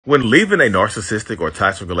When leaving a narcissistic or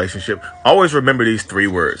toxic relationship, always remember these 3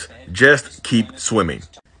 words. Just keep swimming.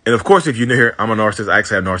 And of course, if you're new here, I'm a narcissist. I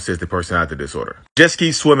actually have narcissistic personality disorder. Just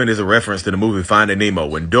keep swimming is a reference to the movie Finding Nemo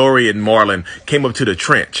when Dory and Marlin came up to the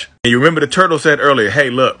trench. And you remember the turtle said earlier, hey,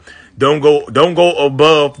 look, don't go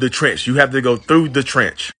above the trench. You have to go through the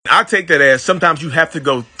trench. I take that as sometimes you have to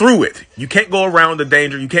go through it. You can't go around the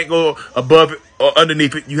danger. You can't go above it or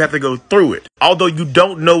underneath it. You have to go through it. Although you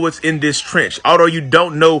don't know what's in this trench, although you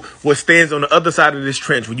don't know what stands on the other side of this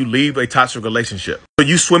trench when you leave a toxic relationship. So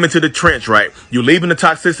you swim into the trench, right? You're leaving the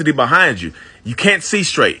toxicity behind you. You can't see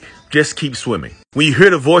straight. Just keep swimming. When you hear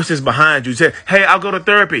the voices behind you say, hey, I'll go to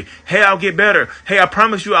therapy. Hey, I'll get better. Hey, I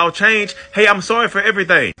promise you I'll change. Hey, I'm sorry for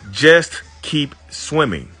everything. Just keep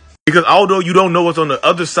swimming. Because although you don't know what's on the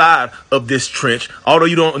other side of this trench, although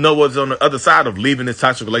you don't know what's on the other side of leaving this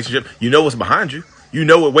toxic relationship, you know what's behind you. You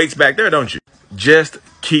know what waits back there, don't you? Just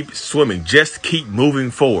keep swimming. Just keep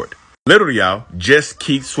moving forward. Literally, y'all, just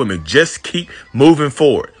keep swimming. Just keep moving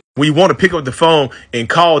forward. When you want to pick up the phone and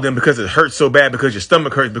call them because it hurts so bad, because your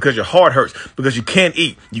stomach hurts, because your heart hurts, because you can't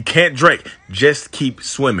eat, you can't drink, just keep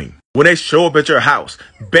swimming. When they show up at your house,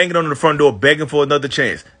 banging on the front door, begging for another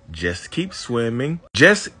chance, just keep swimming.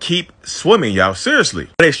 Just keep swimming, y'all. Seriously.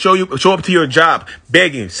 When they show up to your job,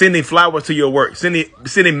 begging, sending flowers to your work,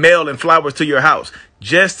 sending mail and flowers to your house,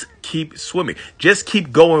 just keep swimming. Just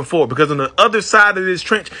keep going forward, because on the other side of this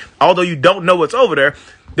trench, although you don't know what's over there,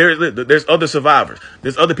 there's other survivors.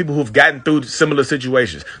 There's other people who've gotten through similar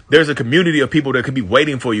situations. There's a community of people that could be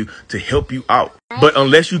waiting for you to help you out. But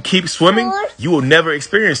unless you keep swimming, you will never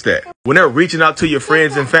experience that. When they're reaching out to your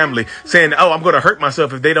friends and family saying, oh, I'm going to hurt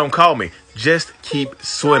myself if they don't call me, just keep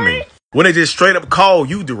swimming. When they just straight up call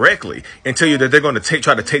you directly and tell you that they're going to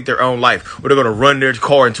try to take their own life, or they're going to run their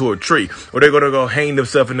car into a tree, or they're going to go hang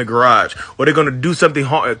themselves in the garage, or they're going to do something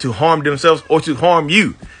to harm themselves or to harm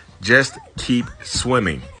you, just keep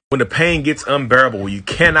swimming. When the pain gets unbearable, when you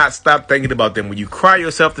cannot stop thinking about them, when you cry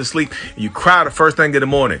yourself to sleep, and you cry the first thing in the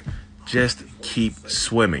morning, just keep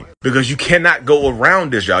swimming. Because you cannot go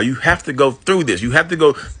around this, y'all. You have to go through this. You have to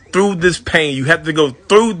go through this pain. You have to go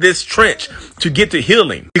through this trench to get to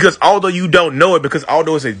healing. Because although you don't know it, because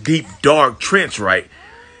although it's a deep, dark trench, right,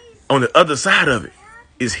 on the other side of it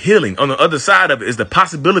is healing. On the other side of it is the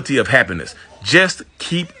possibility of happiness. Just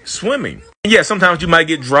keep swimming. And yeah, sometimes you might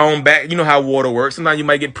get drawn back. You know how water works. Sometimes you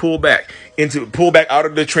might get pulled back out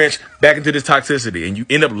of the trench, back into this toxicity, and you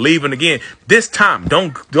end up leaving again. This time,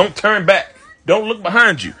 don't turn back. Don't look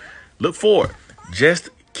behind you. Look forward. Just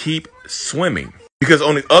keep swimming. Because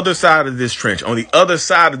on the other side of this trench, on the other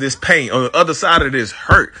side of this pain, on the other side of this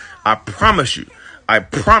hurt, I promise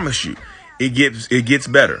you, it gets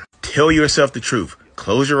better. Tell yourself the truth.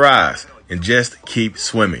 Close your eyes and just keep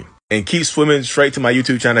swimming. And keep swimming straight to my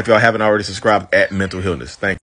YouTube channel if y'all haven't already subscribed at Mental Healness. Thank you.